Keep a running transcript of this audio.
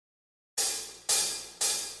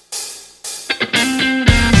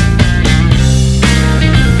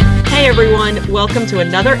everyone. Welcome to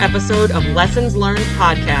another episode of Lessons Learned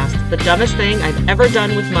Podcast, the dumbest thing I've ever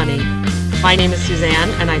done with money. My name is Suzanne,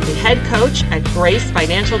 and I'm the head coach at Grace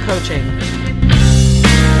Financial Coaching.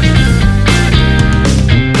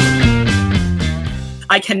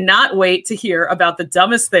 I cannot wait to hear about the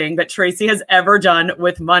dumbest thing that Tracy has ever done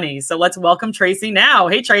with money. So let's welcome Tracy now.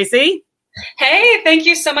 Hey, Tracy. Hey, thank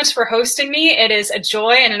you so much for hosting me. It is a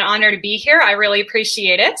joy and an honor to be here. I really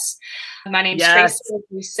appreciate it. My name's Tracy, as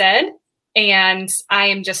you said, and I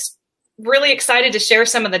am just really excited to share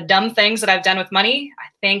some of the dumb things that I've done with money. I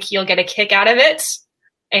think you'll get a kick out of it.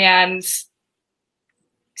 And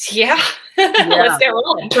let's get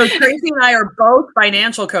rolling. So Tracy and I are both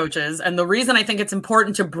financial coaches. And the reason I think it's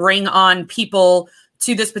important to bring on people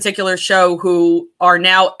to this particular show who are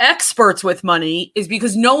now experts with money is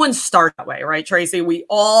because no one started that way, right, Tracy? We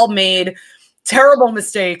all made terrible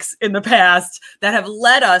mistakes in the past that have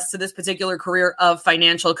led us to this particular career of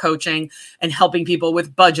financial coaching and helping people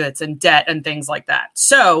with budgets and debt and things like that.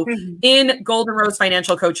 So in Golden Rose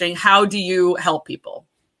Financial Coaching, how do you help people?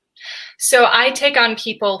 So I take on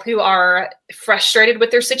people who are frustrated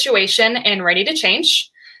with their situation and ready to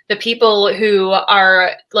change. The people who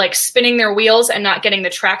are like spinning their wheels and not getting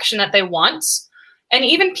the traction that they want. And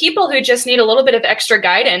even people who just need a little bit of extra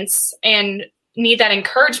guidance and need that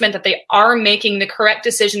encouragement that they are making the correct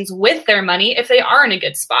decisions with their money if they are in a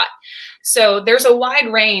good spot. So there's a wide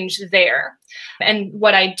range there. And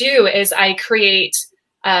what I do is I create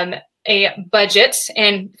a budget.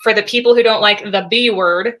 And for the people who don't like the B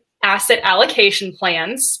word, asset allocation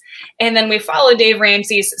plans. And then we follow Dave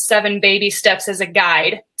Ramsey's 7 baby steps as a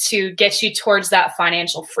guide to get you towards that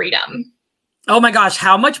financial freedom. Oh my gosh,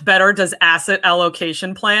 how much better does asset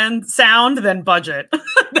allocation plan sound than budget?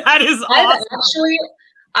 That is awesome. Actually,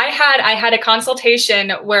 I had a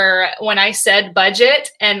consultation where when I said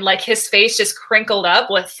budget and like his face just crinkled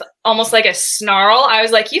up with almost like a snarl, I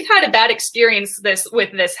was like, you've had a bad experience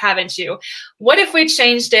with this, haven't you? What if we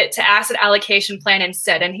changed it to asset allocation plan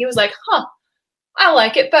instead? And he was like, I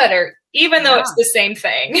like it better, even though it's the same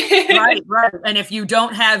thing. Right. And if you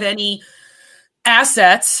don't have any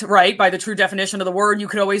assets, right, by the true definition of the word, you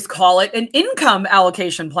could always call it an income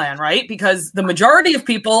allocation plan, right? Because the majority of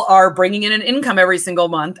people are bringing in an income every single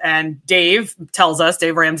month. And Dave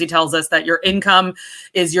Ramsey tells us that your income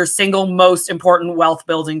is your single most important wealth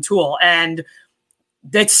building tool. And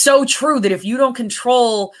that's so true that if you don't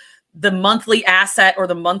control the monthly asset or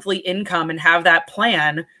the monthly income and have that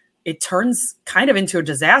plan, it turns kind of into a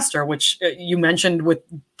disaster, which you mentioned with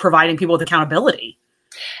providing people with accountability.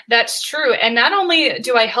 That's true. And not only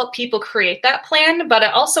do I help people create that plan, but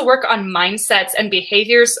I also work on mindsets and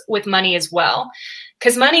behaviors with money as well.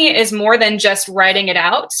 Because money is more than just writing it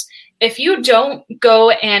out. If you don't go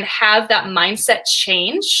and have that mindset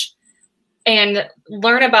change and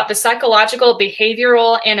learn about the psychological,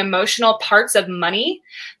 behavioral, and emotional parts of money,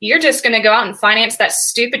 you're just going to go out and finance that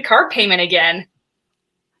stupid car payment again.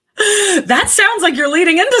 That sounds like you're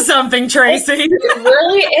leading into something, Tracy. It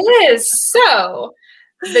really is. So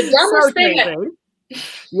the dumbest thing.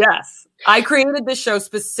 Yes. I created this show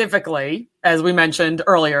specifically, as we mentioned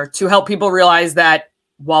earlier, to help people realize that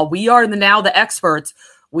while we are now the experts,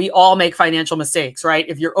 we all make financial mistakes, right?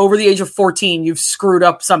 If you're over the age of 14, you've screwed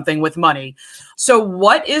up something with money. So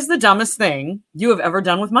what is the dumbest thing you have ever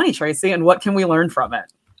done with money, Tracy? And what can we learn from it?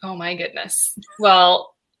 Oh my goodness.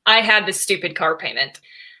 Well, I had the stupid car payment.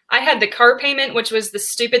 I had the car payment, which was the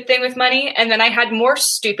stupid thing with money. And then I had more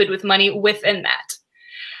stupid with money within that.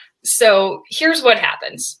 So here's what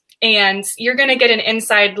happens. And you're going to get an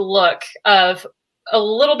inside look of a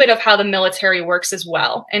little bit of how the military works as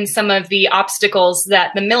well. And some of the obstacles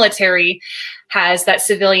that the military has that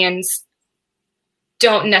civilians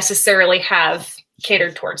don't necessarily have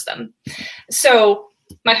catered towards them. So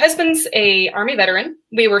my husband's a Army veteran.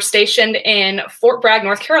 We were stationed in Fort Bragg,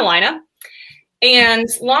 North Carolina. And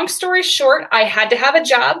long story short, I had to have a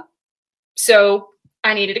job. So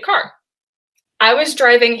I needed a car. I was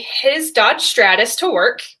driving his Dodge Stratus to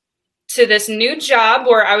work to this new job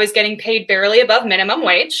where I was getting paid barely above minimum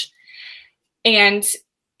wage. And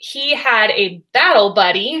he had a battle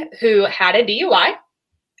buddy who had a DUI.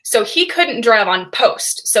 So he couldn't drive on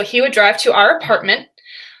post. So he would drive to our apartment.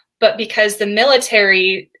 But because the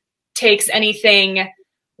military takes anything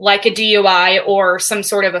like a DUI or some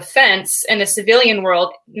sort of offense in the civilian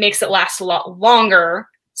world, makes it last a lot longer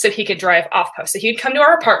so he could drive off post. So he'd come to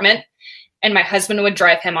our apartment and my husband would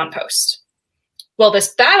drive him on post. Well,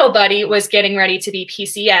 this battle buddy was getting ready to be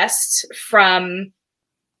PCS'd from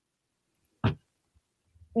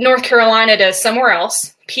North Carolina to somewhere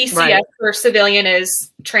else. PCS for civilian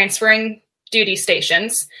is transferring duty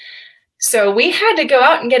stations. So we had to go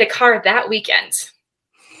out and get a car that weekend.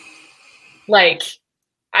 Like,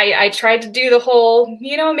 I tried to do the whole,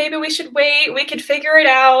 maybe we should wait. We could figure it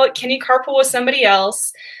out. Can you carpool with somebody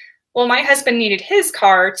else? Well, my husband needed his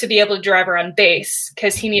car to be able to drive around base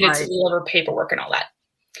because he needed to deliver paperwork and all that.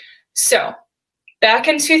 So back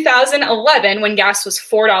in 2011, when gas was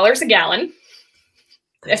 $4 a gallon,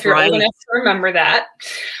 if you're old enough to remember that,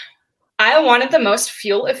 I wanted the most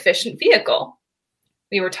fuel efficient vehicle.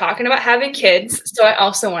 We were talking about having kids, so I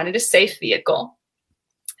also wanted a safe vehicle.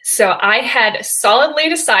 So I had solidly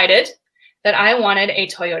decided that I wanted a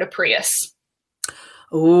Toyota Prius.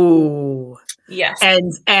 Ooh. Yes.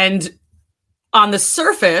 And on the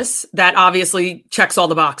surface, that obviously checks all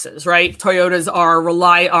the boxes, right? Toyotas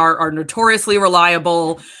are notoriously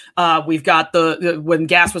reliable. We've got the when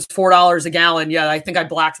gas was $4 a gallon. Yeah, I think I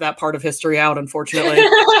blacked that part of history out, unfortunately.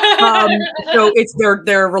 So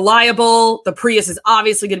they're reliable. The Prius is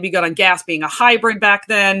obviously going to be good on gas, being a hybrid back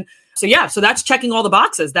then. So yeah, so that's checking all the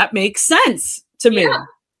boxes. That makes sense to me.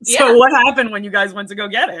 So what happened when you guys went to go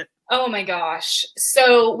get it? Oh my gosh.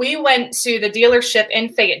 So we went to the dealership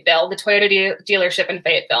in Fayetteville, the Toyota dealership in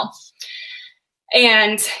Fayetteville.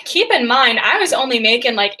 And keep in mind, I was only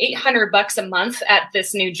making like $800 a month at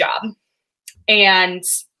this new job. And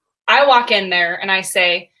I walk in there and I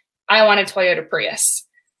say, I want a Toyota Prius.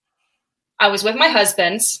 I was with my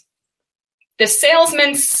husband. The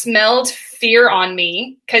salesman smelled fear on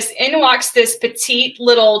me because in walks this petite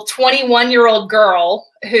little 21-year-old girl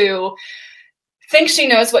who thinks she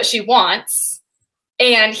knows what she wants.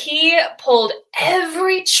 And he pulled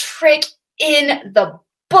every trick in the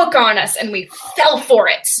book on us and we fell for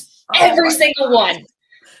it. Every single one.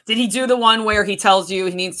 Did he do the one where he tells you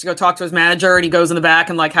he needs to go talk to his manager and he goes in the back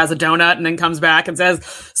and like has a donut and then comes back and says,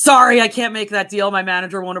 sorry, I can't make that deal. My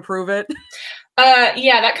manager won't approve it.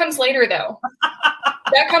 Yeah, that comes later though.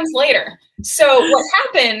 That comes later. So what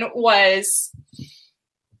happened was,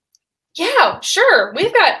 yeah, sure.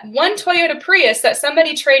 We've got one Toyota Prius that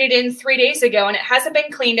somebody traded in 3 days ago and it hasn't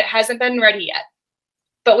been cleaned. It hasn't been ready yet,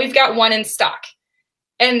 but we've got one in stock.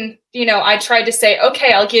 And, I tried to say,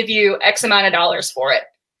 okay, I'll give you X amount of dollars for it.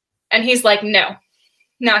 And he's like, no,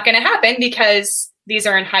 not going to happen because these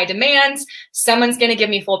are in high demand. Someone's going to give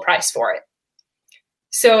me full price for it.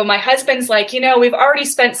 So my husband's like, we've already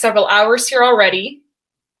spent several hours here already.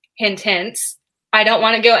 Hint, hint. I don't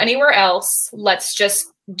want to go anywhere else. Let's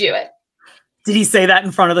just do it. Did he say that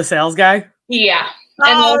in front of the sales guy? Yeah.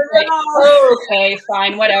 And I was like, okay,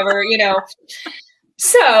 fine, whatever,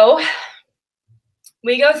 So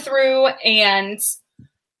we go through and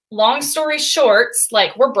long story short,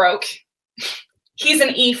 like we're broke. He's an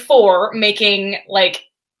E4 making like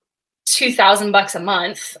 $2,000 a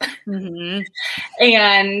month. Mm-hmm.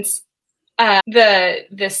 And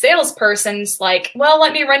the salesperson's like, well,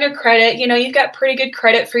 let me run your credit. You've got pretty good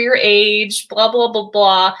credit for your age, blah, blah, blah,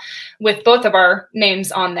 blah, with both of our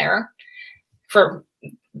names on there for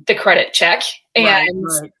the credit check. And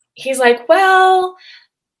he's like, well,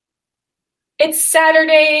 it's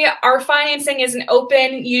Saturday. Our financing isn't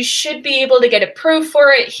open. You should be able to get approved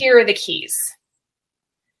for it. Here are the keys.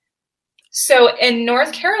 So in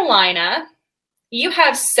North Carolina, you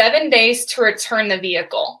have 7 days to return the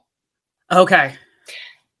vehicle. Okay.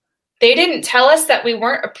 They didn't tell us that we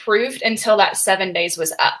weren't approved until that 7 days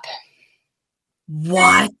was up.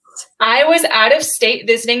 What? I was out of state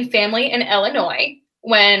visiting family in Illinois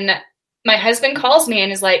when my husband calls me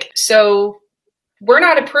and is like, so we're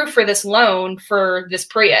not approved for this loan for this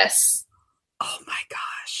Prius. Oh my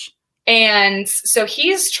gosh. And so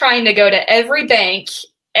he's trying to go to every bank,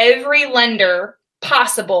 every lender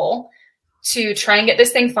possible to try and get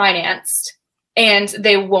this thing financed. And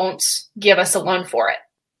they won't give us a loan for it.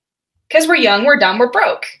 Because we're young, we're dumb, we're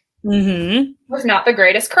broke. Mm-hmm. With not the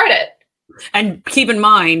greatest credit. And keep in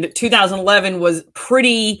mind, 2011 was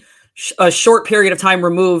a short period of time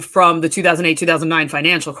removed from the 2008-2009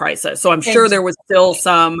 financial crisis. So I'm sure there was still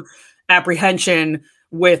some apprehension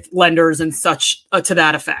with lenders and such to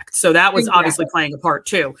that effect. So that was obviously playing a part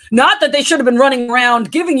too. Not that they should have been running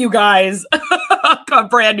around giving you guys a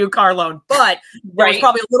brand new car loan, but there was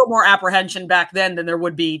probably a little more apprehension back then than there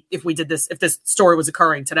would be if this story was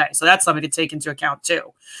occurring today. So that's something to take into account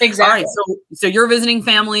too. Exactly. All right. So you're visiting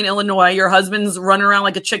family in Illinois. Your husband's running around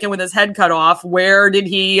like a chicken with his head cut off. Where did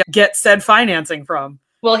he get said financing from?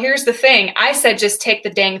 Well, here's the thing. I said, just take the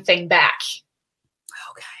dang thing back.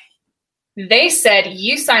 They said,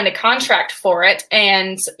 you signed a contract for it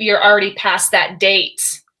and you're already past that date.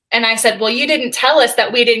 And I said, well, you didn't tell us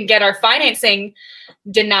that we didn't get our financing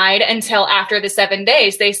denied until after the 7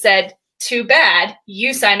 days. They said, too bad,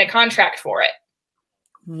 you signed a contract for it.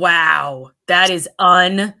 Wow. That is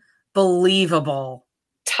unbelievable. Unbelievable.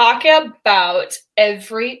 Talk about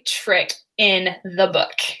every trick in the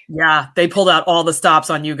book. Yeah, they pulled out all the stops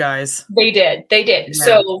on you guys. They did. Yeah.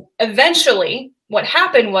 So eventually what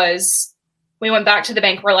happened was we went back to the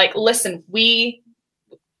bank. We're like, listen, we're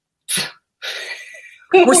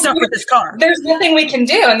stuck with this car. There's nothing we can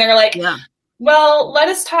do. And they're like, well, let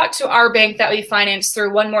us talk to our bank that we financed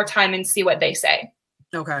through one more time and see what they say.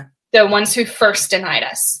 Okay. The ones who first denied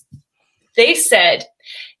us. They said,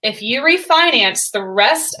 if you refinance the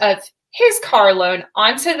rest of his car loan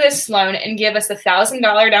onto this loan and give us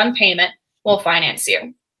 $1,000 down payment, we'll finance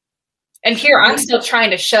you. And here I'm still trying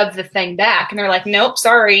to shove the thing back. And they're like, nope,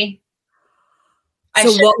 sorry.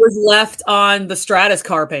 So what was left on the Stratus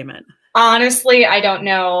car payment? Honestly, I don't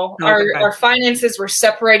know. Okay. Our finances were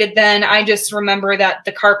separated then. I just remember that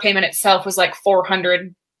the car payment itself was like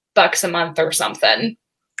 $400 a month or something.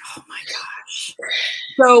 Oh my gosh.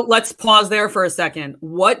 So let's pause there for a second.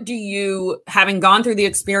 What do you, having gone through the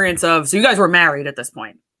experience of, so you guys were married at this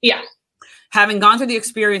point. Yeah. Having gone through the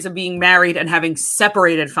experience of being married and having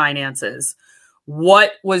separated finances,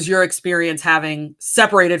 what was your experience having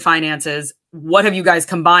separated finances? What have you guys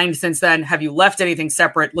combined since then? Have you left anything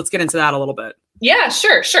separate? Let's get into that a little bit. Yeah,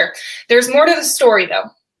 sure. There's more to the story though.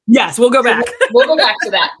 Yes, we'll go back. We'll go back to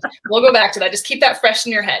that. Just keep that fresh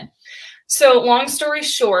in your head. So long story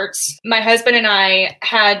short, my husband and I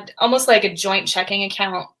had almost like a joint checking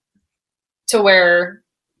account to where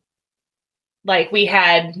like we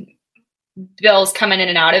had bills coming in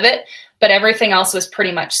and out of it, but everything else was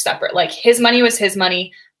pretty much separate. Like his money was his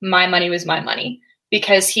money. My money was my money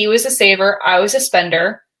because he was a saver. I was a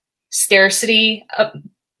spender, scarcity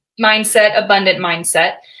mindset, abundant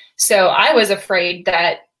mindset. So I was afraid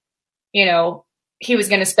that, he was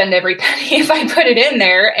going to spend every penny if I put it in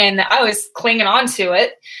there. And I was clinging on to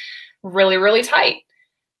it really, really tight.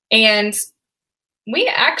 And we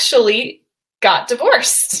actually got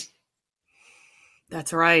divorced.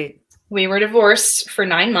 That's right. We were divorced for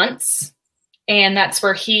 9 months. And that's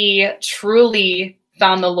where he truly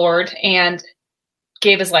found the Lord and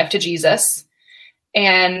gave his life to Jesus.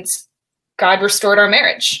 And God restored our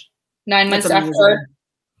marriage. 9 months after.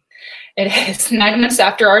 It is 9 months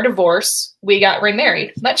after our divorce, we got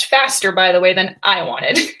remarried. Much faster, by the way, than I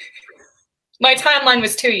wanted. My timeline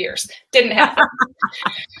was 2 years. Didn't happen.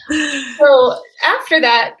 So after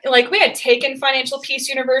that, we had taken Financial Peace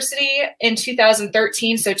University in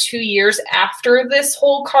 2013. So 2 years after this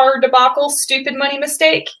whole car debacle, stupid money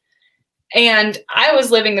mistake. And I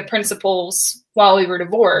was living the principles while we were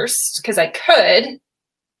divorced because I could.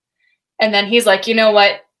 And then he's like, you know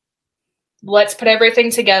what? Let's put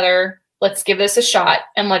everything together. Let's give this a shot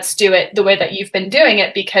and let's do it the way that you've been doing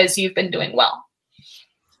it because you've been doing well.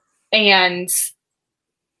 And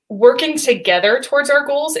working together towards our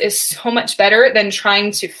goals is so much better than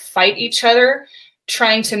trying to fight each other,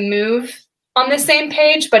 trying to move on the same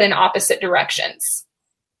page, but in opposite directions.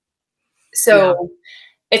 So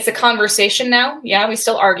It's a conversation now. Yeah, we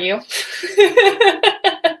still argue.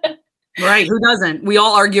 Right. Who doesn't? We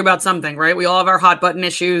all argue about something, right? We all have our hot button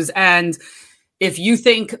issues. And if you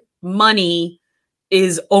think money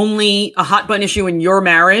is only a hot button issue in your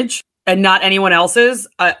marriage and not anyone else's,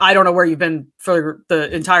 I don't know where you've been for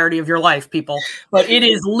the entirety of your life, people, but it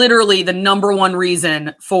is literally the number one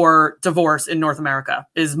reason for divorce in North America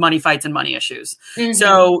is money fights and money issues. Mm-hmm.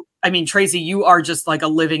 So, I mean, Tracy, you are just like a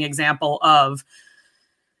living example of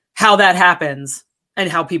how that happens and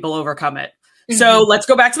how people overcome it. Mm-hmm. So let's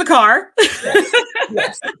go back to the car.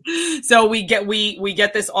 Yes. So we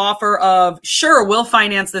get this offer of, sure, we'll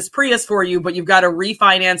finance this Prius for you, but you've got to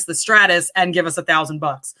refinance the Stratus and give us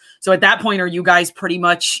 $1,000. So at that point, are you guys pretty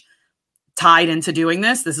much tied into doing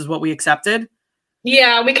this? This is what we accepted?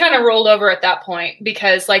 Yeah, we kind of rolled over at that point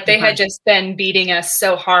because they had just been beating us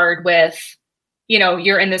so hard with,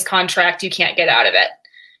 you're in this contract, you can't get out of it.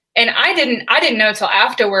 And I didn't know till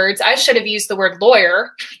afterwards. I should have used the word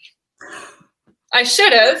lawyer. I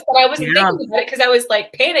should have, but I wasn't thinking about it because I was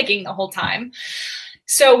panicking the whole time.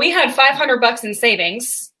 So we had $500 in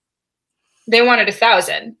savings. They wanted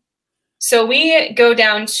 $1,000. So we go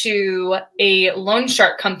down to a loan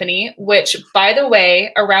shark company, which, by the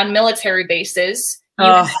way, around military bases, you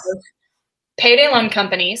have payday loan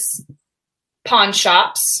companies, pawn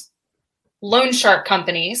shops, loan shark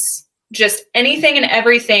companies, just anything and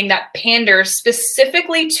everything that panders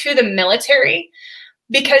specifically to the military.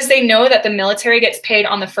 Because they know that the military gets paid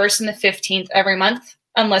on the 1st and the 15th every month,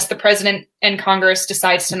 unless the president and Congress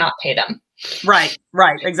decides to not pay them. Right,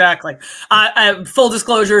 exactly. Full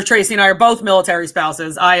disclosure, Tracy and I are both military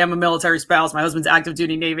spouses. I am a military spouse. My husband's active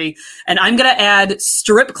duty Navy. And I'm going to add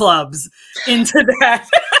strip clubs into that.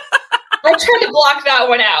 I tried to block that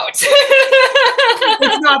one out.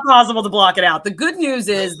 It's not possible to block it out. The good news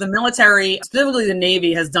is the military, specifically the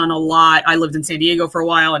Navy, has done a lot. I lived in San Diego for a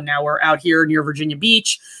while, and now we're out here near Virginia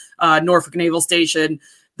Beach, Norfolk Naval Station.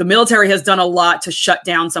 The military has done a lot to shut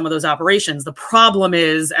down some of those operations. The problem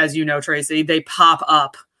is, as you know, Tracy, they pop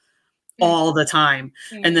up all the time.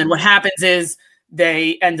 Mm-hmm. And then what happens is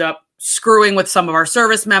they end up screwing with some of our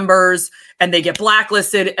service members and they get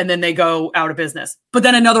blacklisted and then they go out of business. But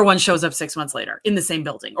then another one shows up 6 months later in the same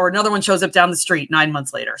building, or another one shows up down the street 9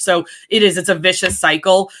 months later. So it's a vicious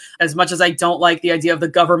cycle. As much as I don't like the idea of the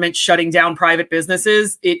government shutting down private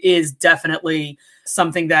businesses, it is definitely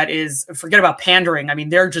something that is, forget about pandering. I mean,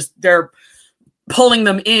 they're pulling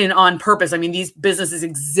them in on purpose. I mean, these businesses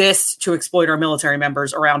exist to exploit our military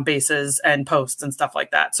members around bases and posts and stuff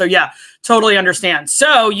like that. So yeah, totally understand.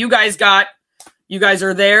 So you guys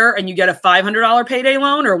are there and you get a $500 payday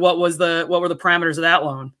loan, or what were the parameters of that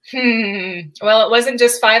loan? Well, it wasn't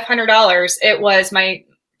just $500. It was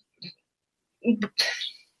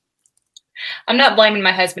I'm not blaming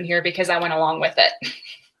my husband here because I went along with it.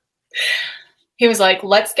 He was like,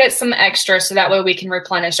 let's get some extra so that way we can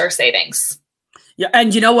replenish our savings. Yeah.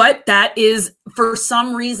 And you know what? That is, for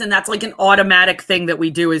some reason, that's like an automatic thing that we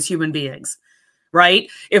do as human beings, right?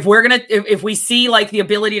 If we see like the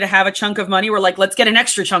ability to have a chunk of money, we're like, let's get an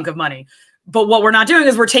extra chunk of money. But what we're not doing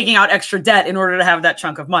is we're taking out extra debt in order to have that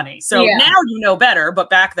chunk of money. So now you know better. But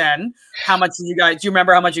back then, do you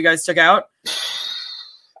remember how much you guys took out?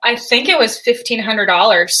 I think it was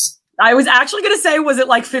 $1,500. I was actually going to say, was it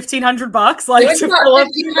like $1,500? Like, it was about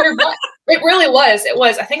 $1,500. It really was. It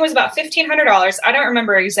was. I think it was about $1,500. I don't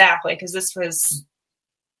remember exactly because this was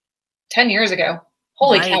 10 years ago.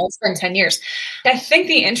 Holy cow, it's been 10 years. I think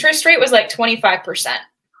the interest rate was like 25%.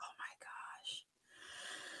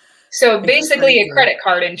 So basically a credit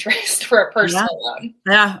card interest for a personal loan.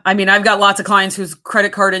 Yeah. I mean, I've got lots of clients whose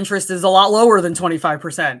credit card interest is a lot lower than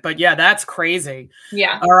 25%, but yeah, that's crazy.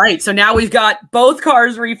 Yeah. All right. So now we've got both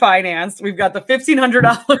cars refinanced. We've got the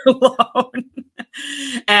 $1,500 loan.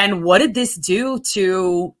 And what did this do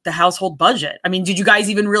to the household budget? I mean, did you guys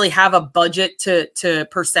even really have a budget to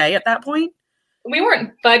per se at that point? We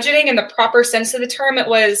weren't budgeting in the proper sense of the term. It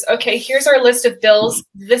was, okay, here's our list of bills.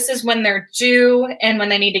 This is when they're due and when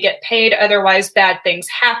they need to get paid. Otherwise, bad things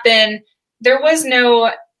happen. There was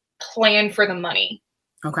no plan for the money.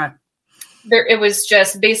 Okay. It was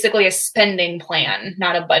just basically a spending plan,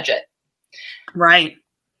 not a budget. Right.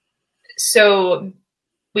 So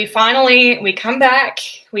we come back,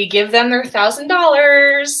 we give them their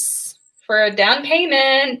 $1,000 for a down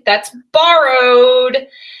payment that's borrowed.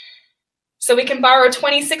 So we can borrow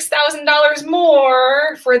 $26,000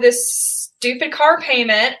 more for this stupid car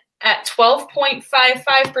payment at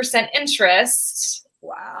 12.55% interest.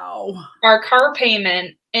 Wow. Our car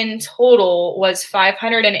payment in total was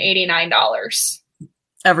 $589.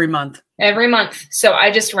 Every month. Every month. So I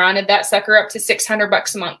just rounded that sucker up to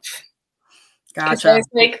 $600 a month. Gotcha. I was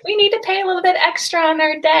like, we need to pay a little bit extra on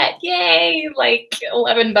our debt. Yay. Like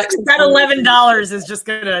 $11. That $11 is just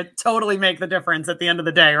going to totally make the difference at the end of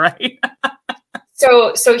the day, right?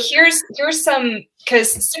 So here's some,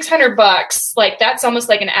 because $600, like that's almost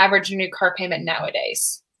like an average new car payment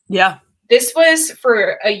nowadays. Yeah. This was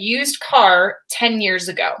for a used car 10 years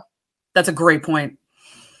ago. That's a great point.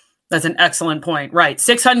 That's an excellent point. Right.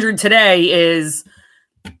 600 today is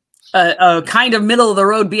a kind of middle of the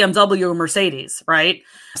road BMW or Mercedes, right?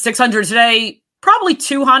 600 today, probably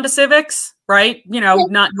 2 Honda Civics, right? You know,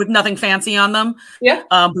 not with nothing fancy on them. Yeah.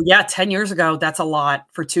 But yeah, 10 years ago, that's a lot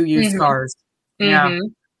for 2 used cars. Yeah. Mm-hmm.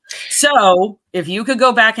 So if you could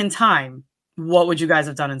go back in time, what would you guys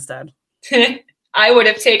have done instead? I would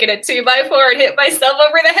have taken a 2x4 and hit myself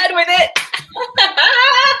over the head with it.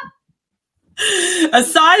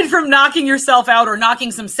 Aside from knocking yourself out or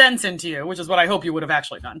knocking some sense into you, which is what I hope you would have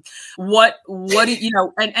actually done. What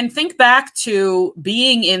and think back to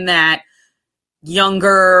being in that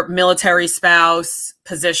younger military spouse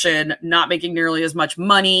position, not making nearly as much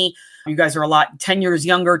money. You guys are 10 years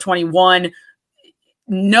younger, 21.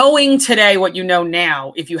 Knowing today what you know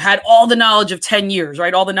now, if you had all the knowledge of 10 years,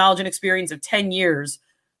 right? All the knowledge and experience of 10 years,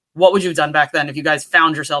 what would you have done back then if you guys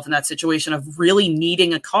found yourself in that situation of really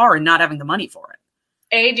needing a car and not having the money for it?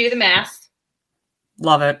 A, do the math.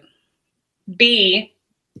 Love it. B,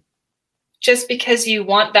 just because you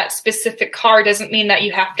want that specific car doesn't mean that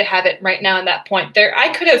you have to have it right now at that point.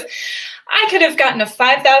 I could have gotten a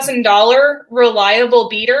 $5,000 reliable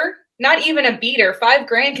beater. Not even a beater.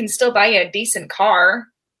 $5,000 can still buy you a decent car,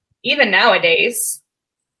 even nowadays.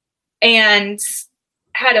 And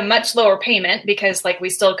had a much lower payment because like we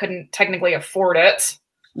still couldn't technically afford it.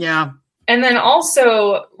 Yeah. And then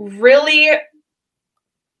also really,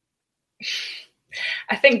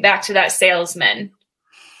 I think back to that salesman.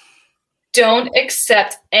 Don't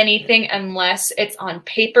accept anything unless it's on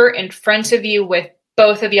paper in front of you with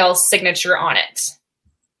both of y'all's signature on it.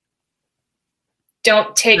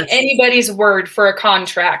 Don't take anybody's word for a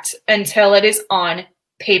contract until it is on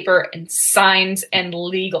paper and signed and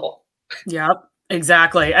legal. Yep,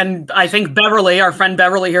 exactly. And I think Beverly, our friend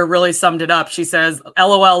Beverly here, really summed it up. She says,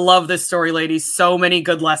 LOL, love this story, ladies. So many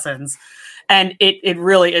good lessons. And it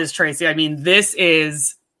really is, Tracy. I mean, this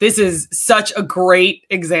is such a great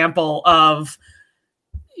example of,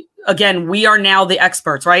 again, we are now the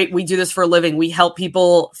experts, right? We do this for a living. We help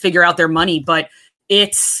people figure out their money, but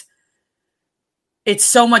it's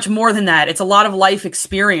so much more than that. It's a lot of life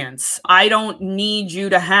experience. I don't need you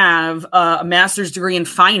to have a master's degree in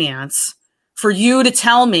finance for you to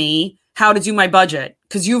tell me how to do my budget,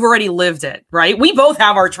 because you've already lived it, right? We both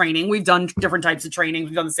have our training. We've done different types of trainings.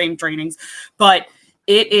 We've done the same trainings, but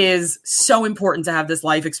it is so important to have this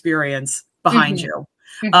life experience behind you.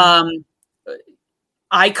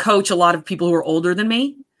 I coach a lot of people who are older than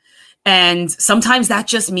me, and sometimes that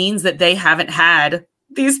just means that they haven't had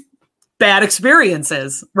these bad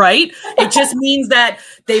experiences, right? It just means that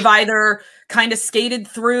they've either kind of skated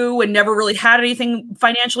through and never really had anything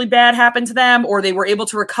financially bad happen to them, or they were able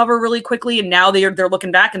to recover really quickly. And now they're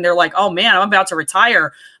looking back and they're like, oh man, I'm about to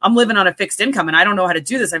retire. I'm living on a fixed income and I don't know how to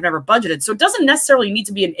do this. I've never budgeted. So it doesn't necessarily need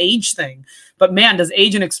to be an age thing, but man, does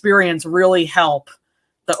age and experience really help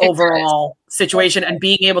the overall situation and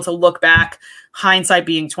being able to look back, hindsight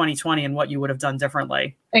being 2020, and what you would have done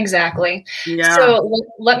differently. Exactly. Yeah. So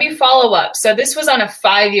let me follow up. So this was on a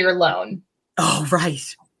 5-year loan. Oh, right.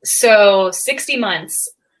 So 60 months.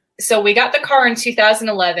 So we got the car in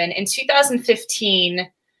 2011. In 2015,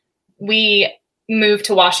 we moved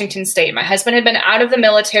to Washington State. My husband had been out of the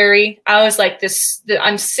military. I was like,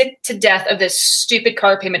 I'm sick to death of this stupid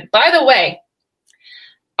car payment. By the way,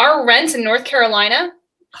 our rent in North Carolina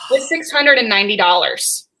was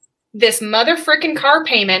 $690. This mother frickin' car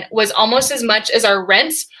payment was almost as much as our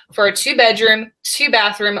rent for a 2-bedroom,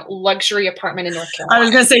 2-bathroom luxury apartment in North Carolina. I was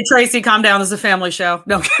going to say, Tracy, calm down. This is a family show.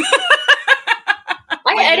 No.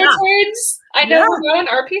 I edit words. I know we're going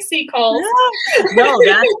RPC calls. Yeah. No,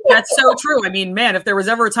 that's so true. I mean, man, if there was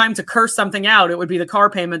ever a time to curse something out, it would be the car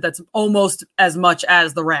payment that's almost as much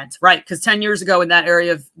as the rent, right? Because 10 years ago in that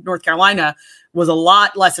area of North Carolina was a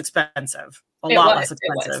lot less expensive. A lot less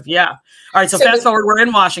expensive. Yeah. All right. So fast forward, we're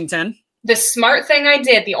in Washington. The smart thing I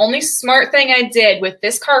did, the only smart thing I did with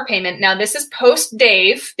this car payment, now this is post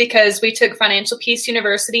Dave because we took Financial Peace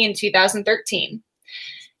University in 2013,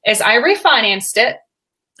 is I refinanced it.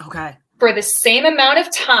 Okay. For the same amount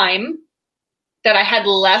of time that I had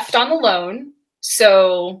left on the loan.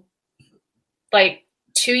 So like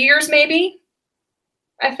 2 years, maybe,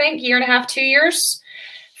 I think, 1.5 to 2 years.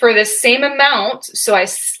 For the same amount, so I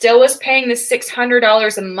still was paying the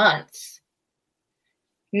 $600 a month.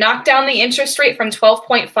 Knocked down the interest rate from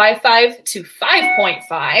 12.55 to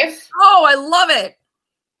 5.5. Oh, I love it.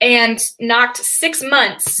 And knocked 6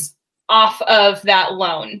 months off of that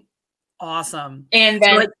loan. Awesome. And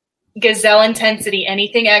then gazelle intensity,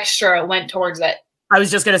 anything extra went towards it. I was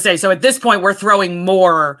just going to say, so at this point, we're throwing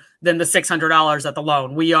more than the $600 at the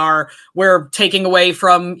loan. We're taking away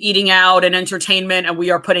from eating out and entertainment, and we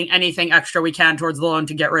are putting anything extra we can towards the loan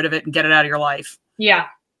to get rid of it and get it out of your life. Yeah,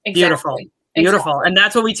 exactly. Beautiful. Exactly. And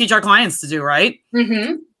that's what we teach our clients to do, right?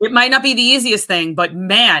 Mm-hmm. It might not be the easiest thing, but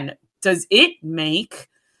man, does it make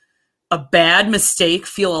a bad mistake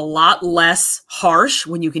feel a lot less harsh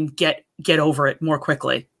when you can get over it more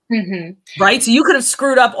quickly. Mm-hmm. Right? So you could have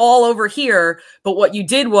screwed up all over here, but what you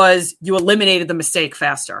did was you eliminated the mistake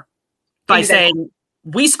faster by saying,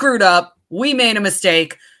 we screwed up, we made a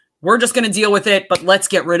mistake, we're just going to deal with it, but let's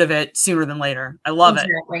get rid of it sooner than later. I love it.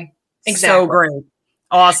 Exactly. So great.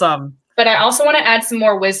 Awesome. But I also want to add some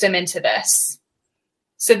more wisdom into this.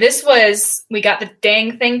 So we got the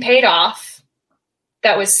dang thing paid off.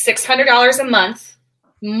 That was $600 a month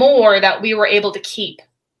more that we were able to keep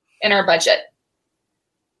in our budget.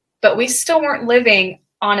 But we still weren't living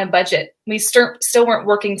on a budget. We still weren't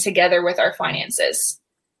working together with our finances.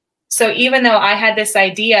 So even though I had this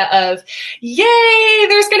idea of, yay,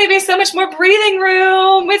 there's going to be so much more breathing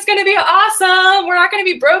room. It's going to be awesome. We're not going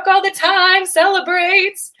to be broke all the time.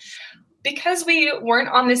 Celebrate. Because we weren't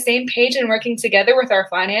on the same page and working together with our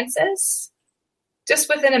finances, just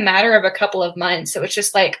within a matter of a couple of months, it was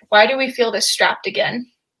just like, why do we feel this strapped again?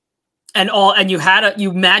 And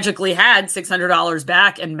you magically had $600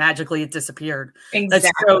 back, and magically it disappeared. Exactly.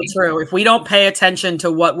 That's so true. If we don't pay attention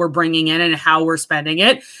to what we're bringing in and how we're spending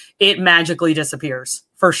it, it magically disappears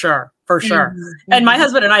For sure. Mm-hmm. And my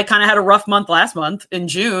husband and I kind of had a rough month last month in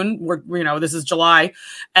June. This is July,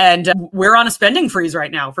 and we're on a spending freeze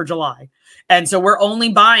right now for July. And so we're only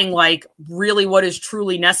buying like really what is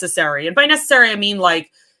truly necessary. And by necessary, I mean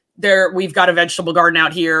like we've got a vegetable garden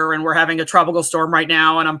out here and we're having a tropical storm right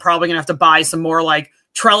now. And I'm probably going to have to buy some more like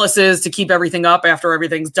trellises to keep everything up after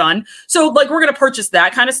everything's done. So like we're going to purchase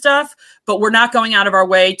that kind of stuff, but we're not going out of our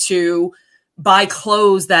way to buy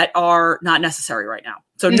clothes that are not necessary right now.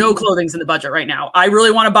 So no clothing's in the budget right now. I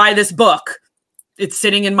really want to buy this book. It's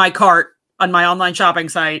sitting in my cart on my online shopping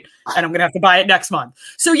site, and I'm going to have to buy it next month.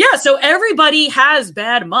 So yeah, so everybody has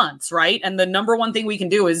bad months, right? And the number one thing we can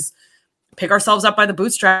do is pick ourselves up by the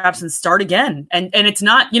bootstraps and start again. And it's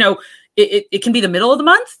not, it can be the middle of the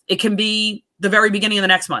month. It can be the very beginning of the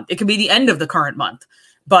next month. It can be the end of the current month.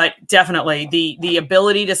 But definitely the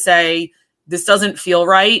ability to say, this doesn't feel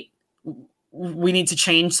right. We need to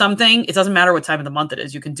change something. It doesn't matter what time of the month it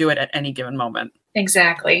is. You can do it at any given moment.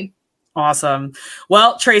 Exactly. Awesome.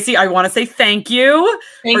 Well, Tracy, I want to say thank you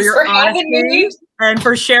Thanks for having me and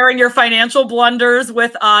for sharing your financial blunders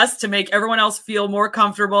with us to make everyone else feel more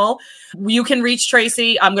comfortable. You can reach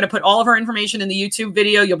Tracy. I'm going to put all of her information in the YouTube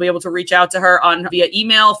video. You'll be able to reach out to her via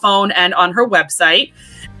email, phone, and on her website.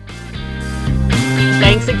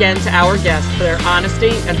 Thanks again to our guests for their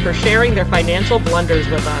honesty and for sharing their financial blunders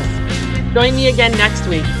with us. Join me again next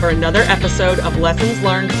week for another episode of Lessons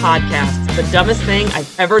Learned Podcast, the dumbest thing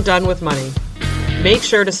I've ever done with money. Make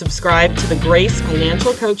sure to subscribe to the Grace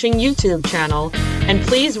Financial Coaching YouTube channel, and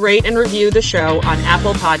please rate and review the show on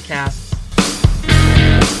Apple Podcasts.